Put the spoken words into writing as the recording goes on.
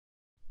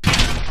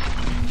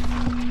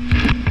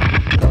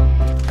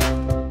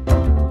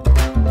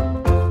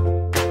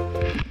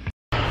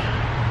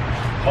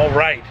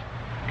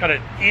got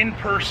an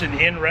in-person,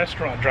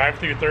 in-restaurant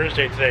drive-through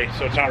Thursday today,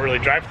 so it's not really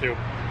drive-through.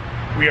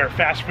 We are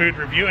fast food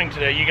reviewing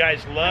today. You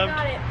guys loved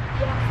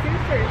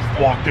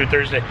Walk-through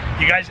Thursday.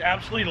 You guys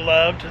absolutely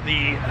loved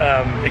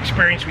the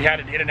experience we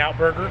had at In-N-Out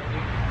Burger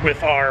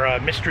with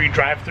our mystery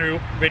drive-through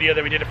video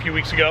that we did a few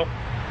weeks ago.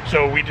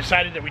 So we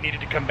decided that we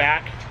needed to come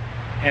back,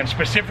 and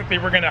specifically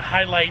we're going to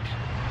highlight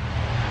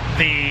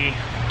the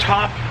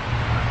top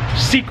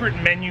secret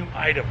menu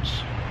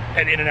items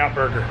at In-N-Out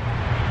Burger.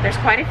 There's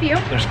quite a few.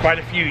 There's quite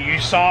a few. You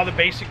saw the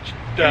basic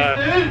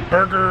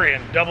burger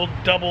and double.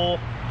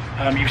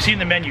 You've seen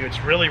the menu.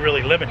 It's really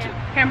limited.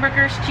 Yeah.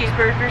 Hamburgers,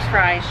 cheeseburgers,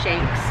 fries,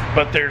 shakes.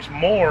 But there's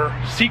more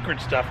secret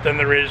stuff than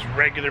there is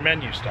regular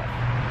menu stuff,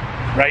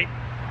 right?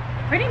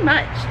 Pretty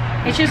much.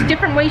 It's just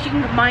different ways you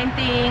can combine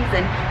things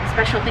and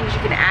special things you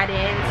can add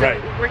in. So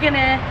we're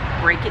gonna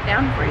break it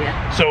down for you.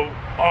 So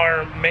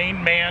our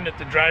main man at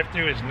the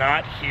drive-thru is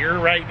not here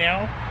right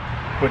now,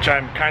 which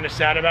I'm kind of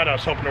sad about. I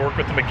was hoping to work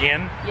with him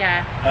again.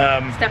 Yeah.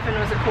 Stefan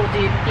was a cool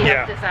dude. He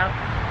helped us out.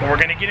 But we're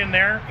gonna get in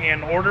there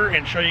and order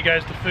and show you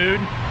guys the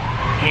food,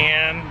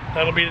 and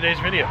that'll be today's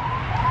video.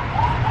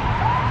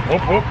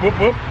 Whoop, whoop, whoop,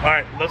 whoop. All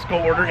right, let's go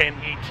order and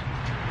eat.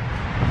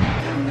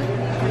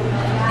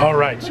 All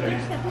right, so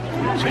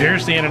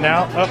here's the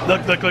In-N-Out. Oh,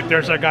 look,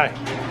 there's our guy.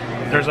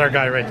 There's our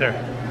guy right there.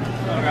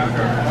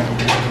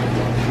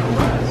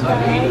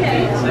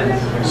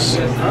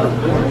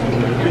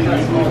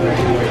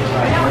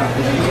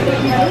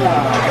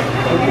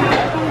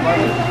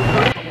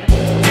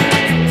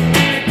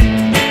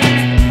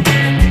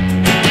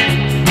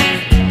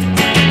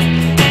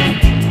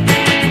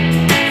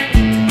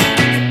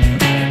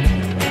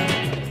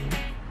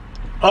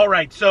 All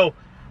right, so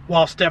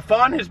while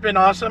Stefan has been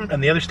awesome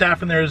and the other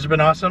staff in there has been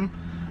awesome,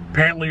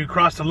 apparently we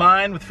crossed the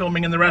line with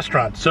filming in the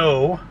restaurant.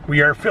 So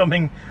we are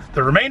filming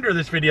the remainder of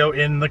this video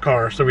in the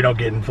car so we don't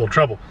get in full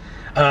trouble.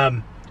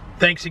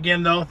 Thanks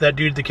again though, that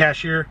dude, the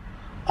cashier,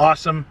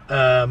 awesome.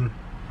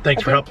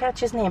 Thanks for helping. I didn't catch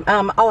his name,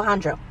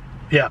 Alejandro.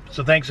 Yeah,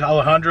 so thanks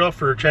Alejandro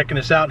for checking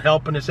us out,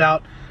 helping us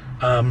out,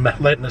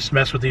 letting us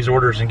mess with these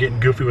orders and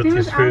getting goofy with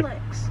his food.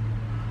 Alex.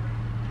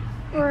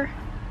 Or...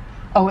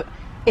 Oh,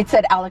 it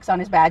said Alex on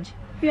his badge?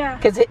 Yeah.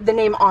 Because the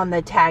name on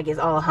the tag is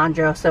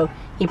Alejandro, so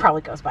he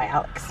probably goes by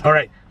Alex. All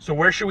right, so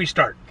where should we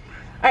start?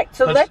 All right,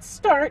 so let's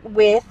start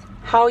with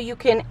how you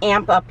can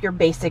amp up your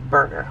basic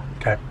burger.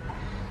 Okay.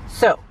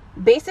 So,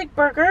 basic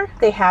burger,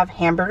 they have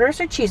hamburgers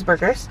or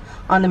cheeseburgers.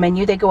 On the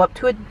menu, they go up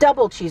to a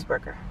double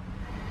cheeseburger.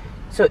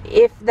 So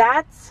if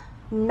that's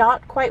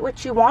not quite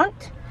what you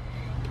want,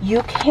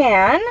 you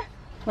can,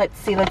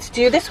 let's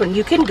do this one.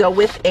 You can go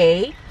with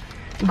a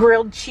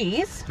grilled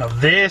cheese. Now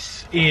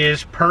this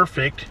is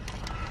perfect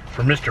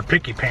for Mr.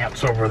 Picky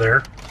Pants over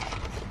there.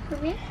 For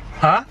me?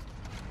 Huh?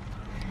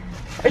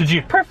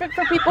 It's perfect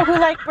for people who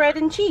like bread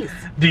and cheese.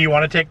 Do you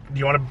want to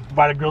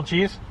buy the grilled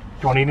cheese?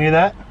 Do you want any of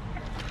that?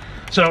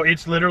 So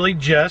it's literally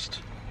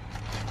just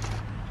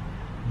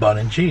bun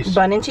and cheese.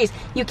 Bun and cheese.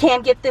 You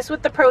can get this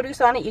with the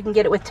produce on it. You can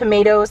get it with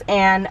tomatoes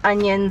and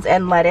onions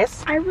and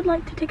lettuce. I would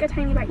like to take a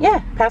tiny bite.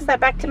 Yeah, pass that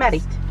back to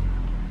Maddie.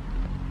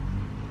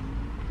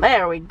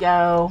 There we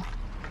go.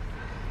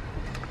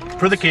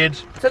 For the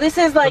kids. So this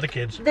is like, for the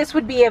kids. This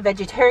would be a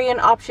vegetarian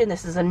option.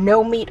 This is a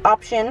no meat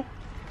option.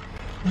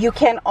 You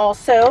can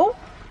also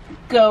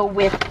go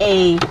with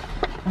a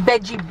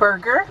veggie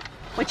burger,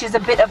 which is a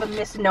bit of a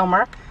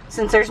misnomer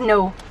since there's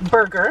no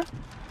burger.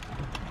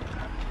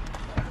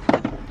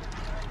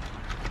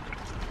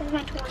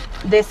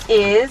 This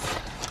is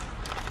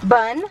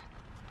bun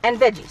and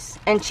veggies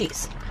and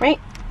cheese, right?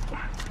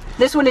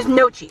 This one is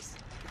no cheese.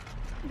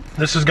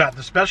 This has got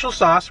the special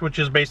sauce, which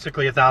is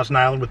basically a Thousand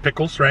Island with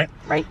pickles, right?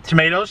 Right.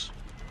 Tomatoes,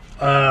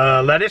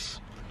 lettuce,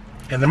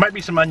 and there might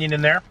be some onion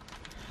in there.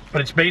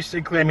 But it's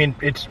basically, I mean,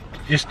 it's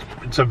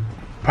a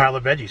pile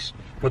of veggies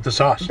with the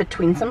sauce.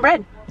 Between some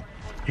bread.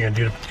 You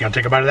gonna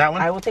take a bite of that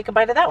one? I will take a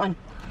bite of that one.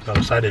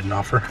 Notice I didn't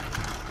offer.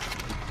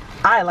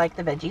 I like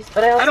the veggies,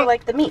 but I also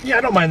like the meat. Yeah,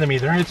 I don't mind them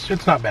either.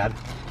 It's not bad.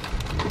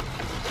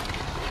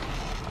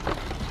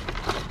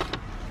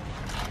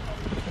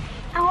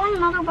 I want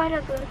another bite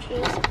of grilled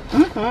cheese.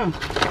 Mm-hmm.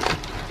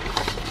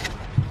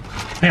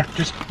 Yeah,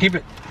 just keep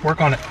it.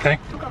 Work on it, okay?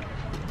 Okay.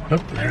 Oh,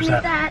 there's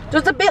that. So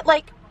it's a bit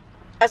like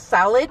a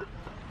salad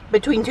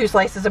between two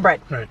slices of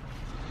bread. Right.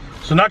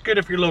 So not good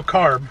if you're low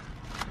carb,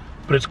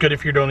 but it's good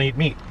if you don't eat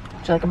meat.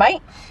 Would you like a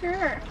bite?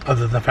 Sure.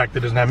 Other than the fact that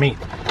it doesn't have meat.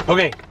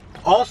 Okay.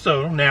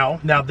 Also, now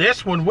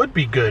this one would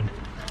be good.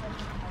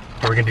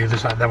 Are we gonna do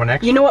that one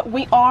next? You know what?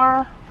 We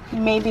are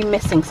maybe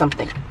missing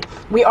something.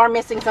 We are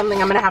missing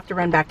something. I'm gonna have to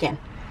run back in.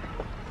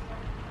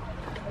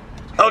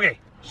 Okay.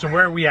 So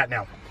where are we at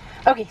now?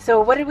 Okay.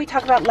 So what did we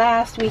talk about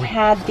last? We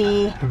had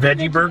the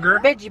veggie burger.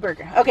 Veggie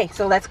burger. Okay.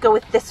 So let's go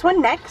with this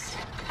one next.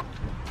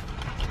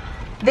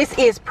 This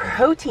is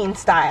protein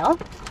style.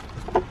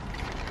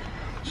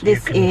 So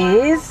this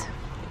is.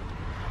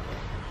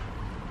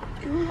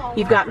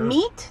 You've got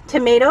meat,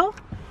 tomato,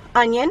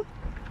 onion,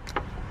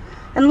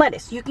 and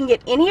lettuce. You can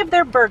get any of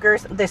their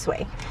burgers this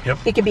way. Yep.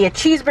 It could be a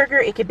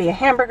cheeseburger, it could be a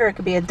hamburger, it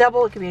could be a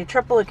double, it could be a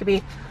triple, it could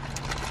be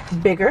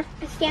bigger,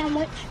 A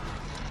sandwich.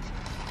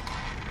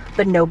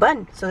 but no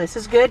bun. So this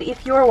is good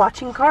if you're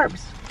watching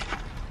carbs.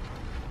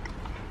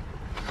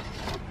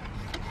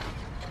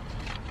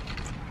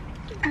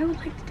 I would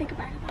like to take a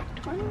bite of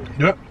that one.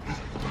 Yep.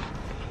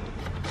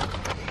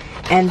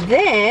 And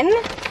then,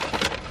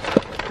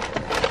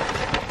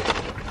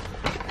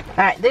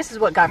 all right, this is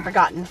what got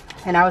forgotten,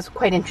 and I was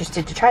quite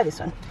interested to try this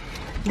one.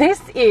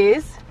 This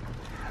is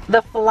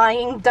the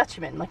Flying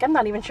Dutchman. Like, I'm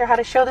not even sure how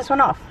to show this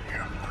one off.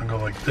 Here, I'll go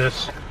like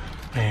this,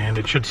 and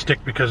it should stick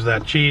because of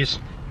that cheese.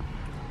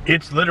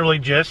 It's literally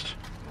just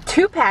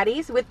 2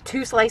 patties with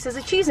 2 slices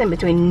of cheese in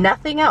between,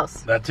 nothing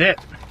else. that's it.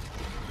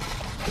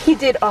 He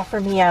did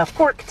offer me a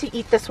fork to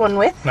eat this one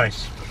with,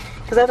 Nice.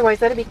 because otherwise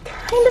that'd be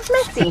kind of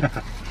messy.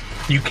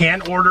 You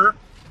can order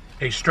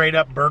a straight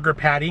up burger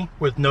patty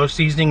with no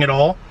seasoning at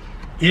all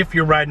if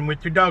you're riding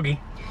with your doggy.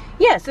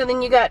 Yeah, so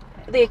then you got,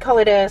 they call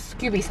it a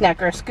Scooby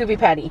snack or a Scooby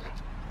patty.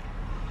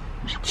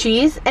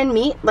 Cheese and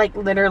meat, like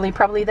literally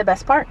probably the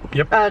best part.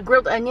 Yep.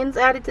 Grilled onions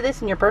added to this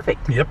and you're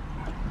perfect. Yep.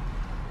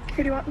 Here,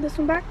 do you want this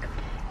one back?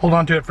 Hold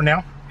on to it for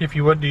now, if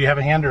you would. Do you have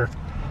a hand or?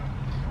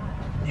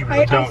 You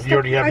really don't. You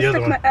already have the other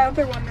one. I stuck my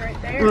other one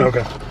right there.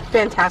 Okay.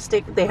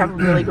 Fantastic. They have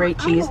really great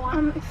cheese.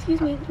 Excuse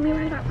me. Let me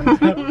write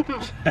that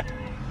one.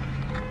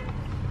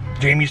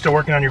 Jamie, still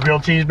working on your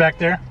grilled cheese back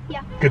there?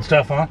 Yeah. Good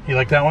stuff, huh? You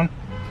like that one?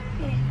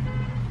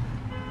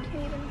 Can't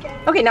even get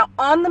it. Okay, now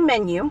on the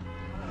menu,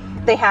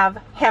 they have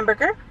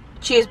hamburger,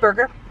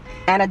 cheeseburger,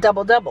 and a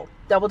double-double.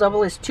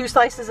 Double-double is 2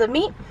 slices of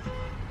meat,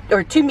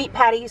 or 2 meat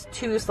patties,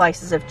 2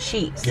 slices of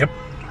cheese. Yep.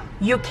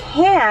 You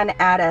can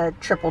add a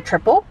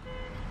triple,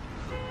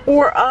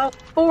 or a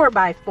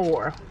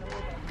 4x4.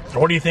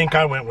 What do you think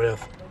I went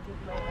with?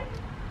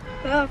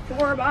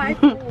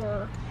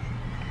 4x4.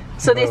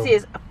 So this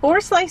is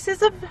 4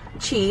 slices of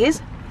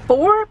cheese,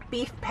 4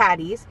 beef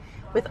patties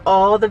with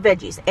all the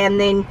veggies. And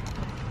then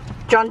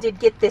Jon did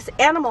get this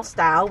animal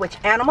style, which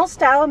animal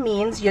style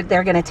means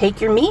they're going to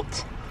take your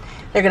meat,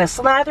 they're going to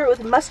slather it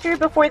with mustard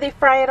before they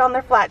fry it on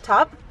their flat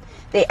top.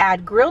 They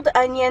add grilled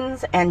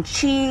onions and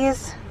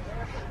cheese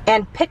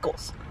and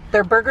pickles.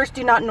 Their burgers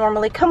do not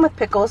normally come with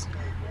pickles,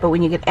 but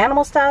when you get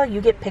animal style,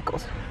 you get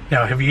pickles.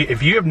 Now,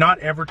 if you have not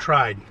ever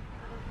tried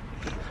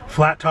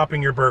flat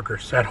topping your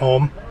burgers at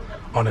home,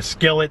 on a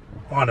skillet,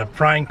 on a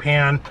frying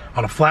pan,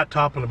 on a flat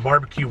top, on a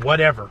barbecue,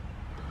 whatever,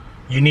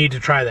 you need to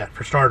try that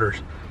for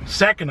starters.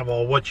 Second of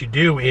all, what you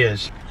do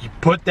is you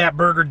put that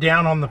burger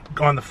down on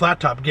the flat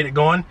top, get it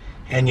going,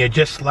 and you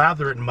just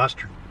slather it in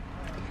mustard.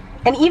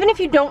 And even if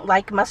you don't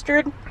like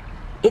mustard,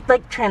 it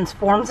like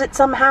transforms it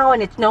somehow,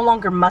 and it's no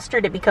longer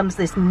mustard. It becomes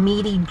this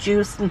meaty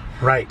juice and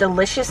Right.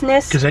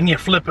 deliciousness. Because then you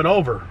flip it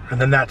over,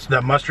 and then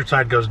that mustard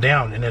side goes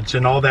down, and it's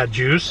in all that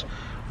juice.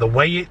 The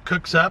way it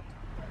cooks up,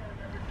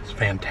 it's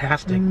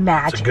fantastic.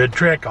 Magic. It's a good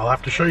trick. I'll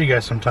have to show you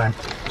guys sometime,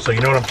 so you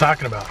know what I'm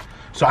talking about.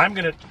 So I'm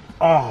gonna,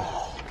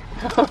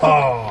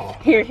 oh,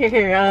 Here.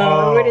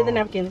 Where did the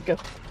napkins go?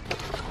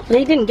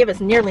 They didn't give us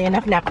nearly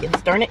enough napkins,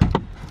 darn it.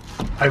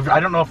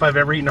 I don't know if I've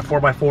ever eaten a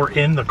 4x4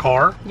 in the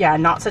car. Yeah,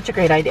 not such a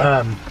great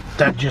idea.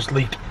 That just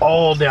leaked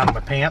all down my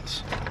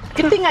pants.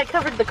 Good thing I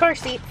covered the car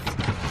seats.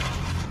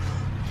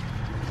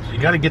 So you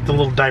got to get the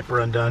little diaper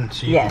undone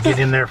so you Yes. can get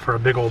in there for a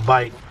big old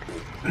bite.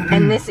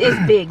 And this is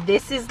big.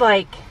 This is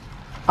like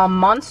a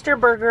monster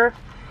burger.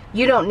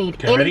 You don't need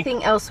Okay, ready?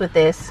 anything else with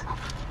this.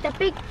 The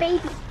big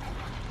baby.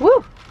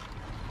 Woo!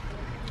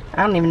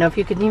 I don't even know if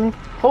you could even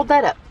hold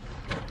that up.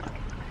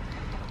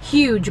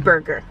 Huge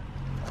burger.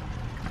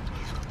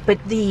 But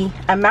the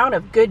amount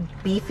of good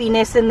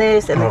beefiness in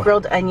this and the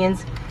grilled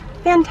onions,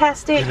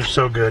 fantastic. These are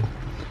so good.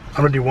 I'm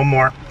gonna do one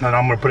more, and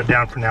I'm gonna put it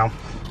down for now.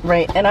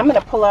 Right, and I'm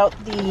gonna pull out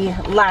the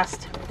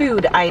last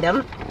food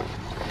item.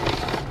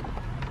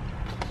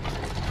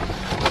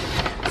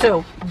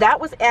 So that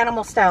was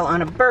animal style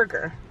on a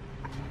burger.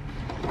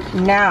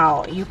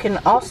 Now you can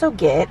also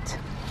get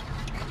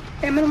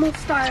Animal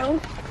style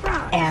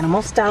fries.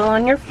 animal style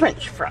on your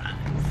French fries.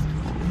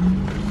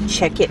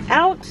 Check it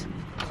out.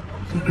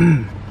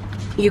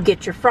 You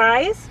get your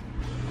fries,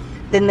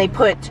 then they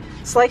put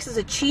slices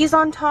of cheese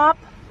on top,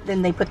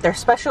 then they put their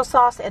special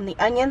sauce and the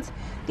onions.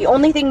 The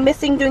only thing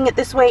missing doing it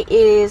this way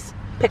is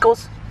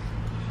pickles.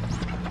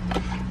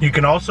 You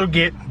can also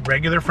get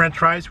regular French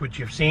fries, which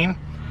you've seen.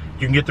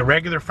 You can get the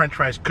regular French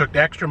fries cooked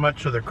extra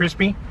much so they're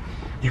crispy.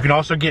 You can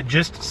also get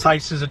just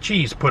slices of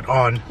cheese put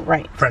on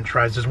Right. French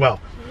fries as well.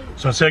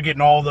 So instead of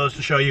getting all of those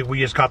to show you, we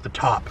just got the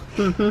top.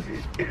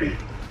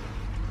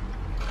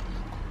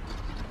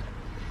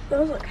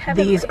 Those look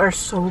heavenly. These are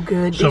so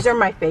good. So- These are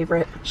my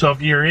favorite. So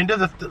if you're into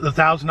the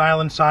Thousand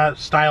Island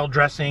style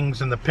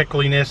dressings and the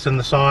pickliness and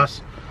the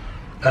sauce,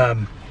 that's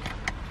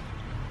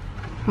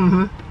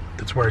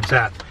where it's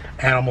at.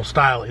 Animal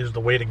style is the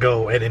way to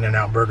go at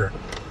In-N-Out Burger.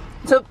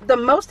 So the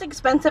most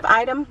expensive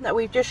item that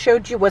we've just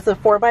showed you was the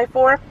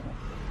 4x4,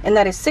 and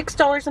that is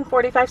 $6.45.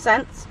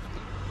 For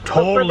the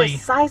Totally,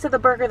 size of the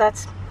burger,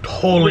 that's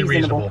totally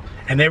reasonable. reasonable.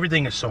 And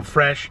everything is so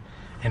fresh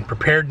and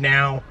prepared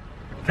now.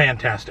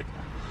 Fantastic.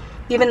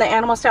 even the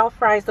animal style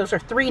fries. Those are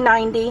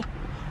 $3.90.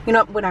 You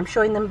know, when I'm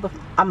showing them,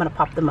 I'm gonna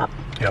pop them up.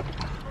 Yep.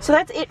 So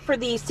that's it for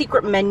the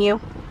secret menu,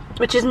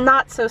 which is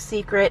not so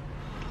secret.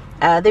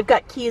 They've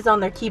got keys on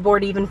their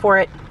keyboard even for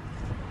it.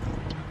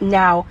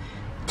 Now,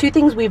 two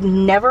things we've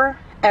never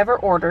ever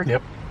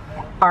ordered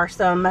are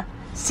some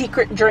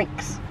secret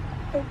drinks.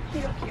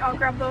 Okie dokie, I'll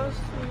grab those.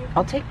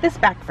 I'll take this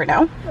back for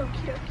now.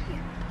 Okie dokie.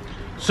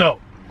 So,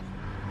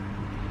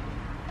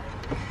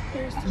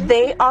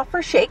 they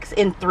offer shakes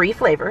in 3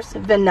 flavors: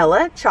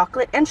 vanilla,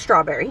 chocolate, and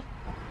strawberry.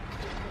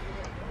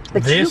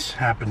 But this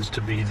happens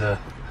to be the...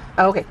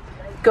 Okay,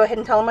 go ahead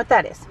and tell them what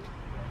that is.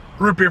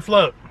 Root beer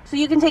float. So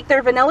you can take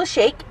their vanilla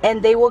shake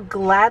and they will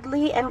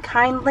gladly and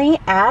kindly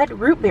add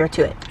root beer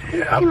to it.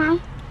 Yeah. Can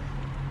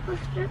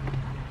I?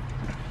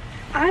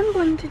 I'm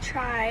going to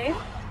try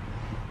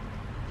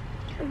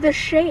the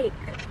shake.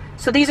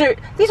 So these are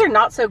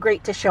not so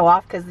great to show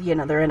off because, you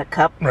know, they're in a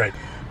cup. Right.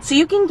 So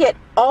you can get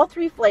all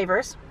 3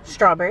 flavors,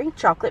 strawberry,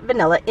 chocolate,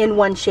 vanilla, in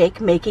one shake,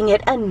 making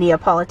it a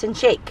Neapolitan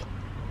shake.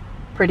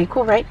 Pretty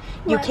cool, right?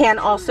 You can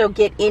also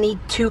get any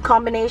 2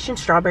 combinations: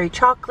 strawberry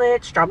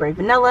chocolate, strawberry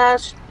vanilla,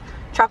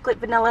 chocolate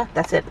vanilla.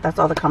 That's it. That's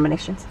all the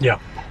combinations. Yeah.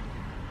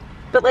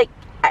 But like,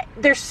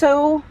 they're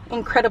so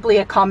incredibly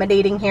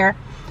accommodating here.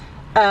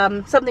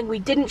 Something we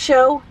didn't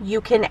show, you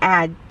can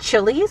add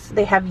chilies.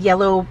 They have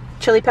yellow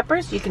chili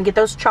peppers. You can get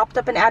those chopped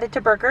up and added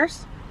to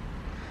burgers.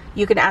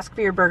 You can ask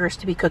for your burgers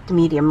to be cooked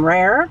medium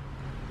rare.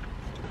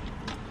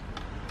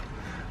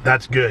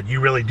 That's good. You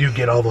really do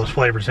get all those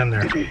flavors in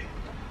there.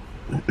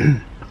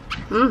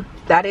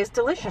 That is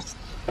delicious.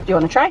 Do you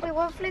want to try? Wait,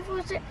 what flavor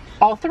was it?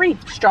 All 3: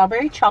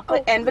 strawberry,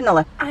 chocolate, and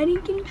vanilla. I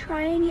didn't get to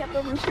try any of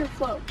the root beer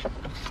float.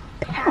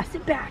 Pass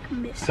it back,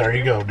 mister. There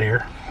you go,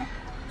 dear.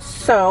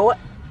 So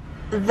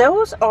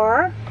those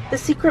are the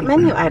secret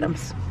menu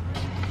items.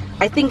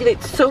 I think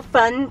it's so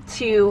fun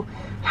to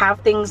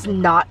have things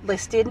not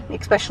listed,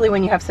 especially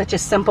when you have such a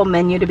simple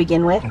menu to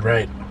begin with.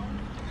 Right.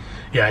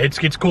 Yeah,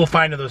 it's cool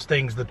finding those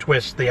things, the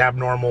twists, the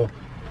abnormal.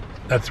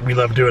 We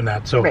love doing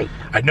that. So right.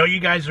 I know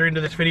you guys are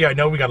into this video. I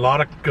know we got a lot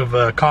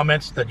of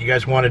comments that you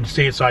guys wanted to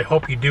see it, so I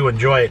hope you do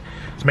enjoy it.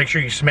 So make sure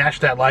you smash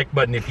that like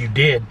button if you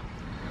did.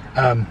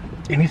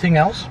 Anything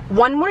else?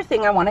 One more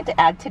thing I wanted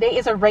to add. Today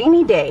is a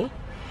rainy day,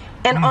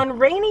 and on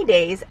rainy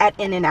days at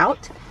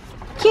In-N-Out,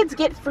 kids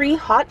get free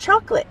hot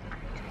chocolate.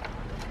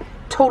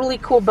 Totally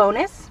cool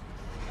bonus.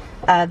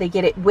 They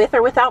get it with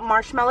or without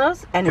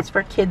marshmallows, and it's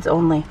for kids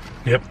only.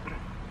 Yep.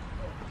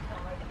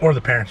 Or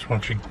the parents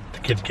once the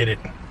kids get it.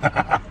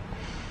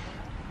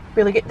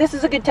 Really good. This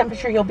is a good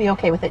temperature. You'll be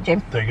okay with it,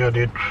 James. There you go,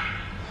 dude.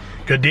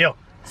 Good deal.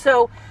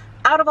 So,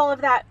 out of all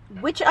of that,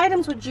 which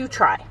items would you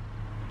try?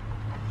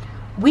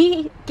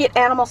 We get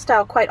animal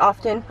style quite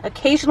often,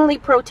 occasionally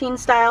protein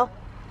style,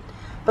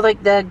 but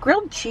like the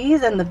grilled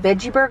cheese and the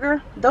veggie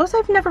burger, those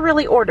I've never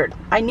really ordered.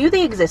 I knew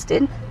they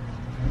existed.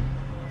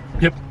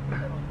 Yep.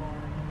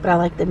 But I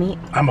like the meat.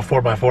 I'm a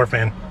 4x4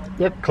 fan.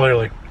 Yep.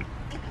 Clearly.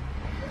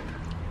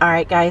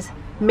 Alright guys,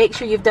 make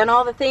sure you've done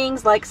all the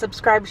things, like,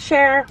 subscribe,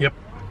 share. Yep.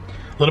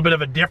 A little bit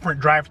of a different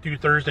Drive-Thru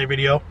Thursday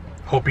video.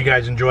 Hope you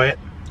guys enjoy it.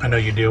 I know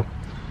you do.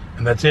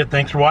 And that's it.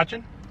 Thanks for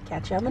watching.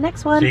 Catch you on the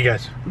next one. See you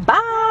guys.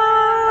 Bye.